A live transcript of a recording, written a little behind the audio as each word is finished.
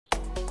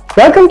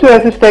Welcome to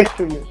SS Tech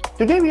Studios.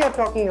 Today we are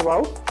talking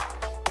about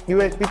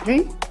USB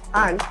 3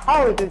 and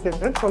how it is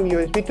different from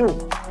USB 2.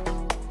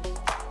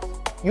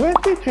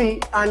 USB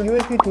 3 and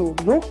USB 2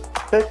 look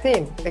the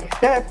same,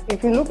 except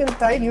if you look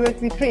inside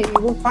USB 3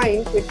 you will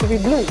find it to be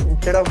blue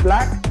instead of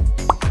black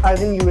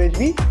as in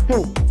USB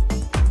 2.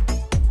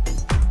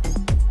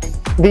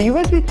 The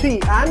USB 3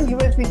 and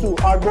USB 2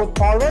 are both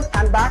forward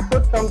and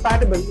backward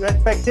compatible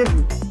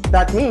respectively.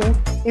 That means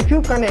if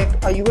you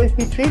connect a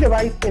USB 3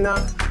 device in a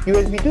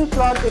USB 2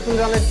 slot, it will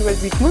run at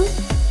USB 2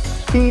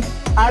 speed,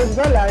 as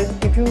well as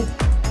if you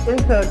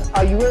insert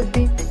a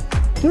USB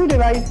 2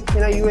 device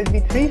in a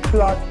USB 3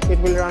 slot, it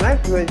will run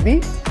at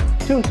USB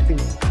 2 speed.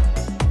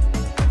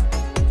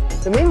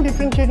 The main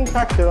differentiating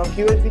factor of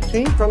USB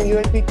 3 from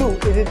USB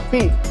 2 is its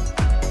speed.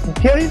 The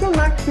theoretical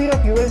max speed of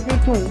USB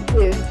 2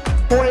 is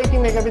 480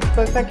 megabits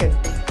per second,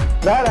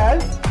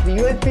 whereas the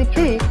USB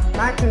 3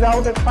 maxes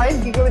out at 5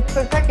 gigabits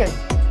per second.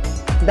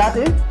 That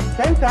is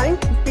 10 times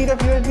the speed of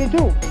USB 2.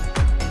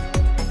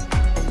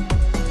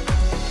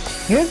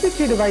 USB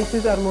 3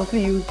 devices are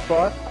mostly used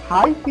for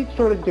high-speed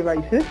storage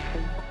devices,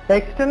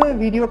 external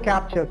video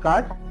capture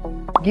cards,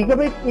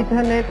 Gigabit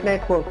Ethernet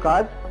network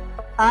cards,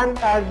 and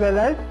as well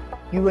as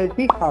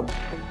USB hubs.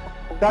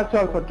 That's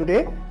all for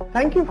today.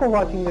 Thank you for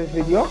watching this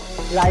video.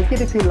 Like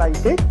it if you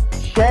liked it,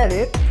 share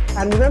it,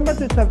 and remember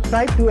to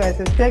subscribe to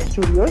SS Tech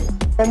Studios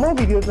for more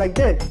videos like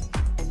this.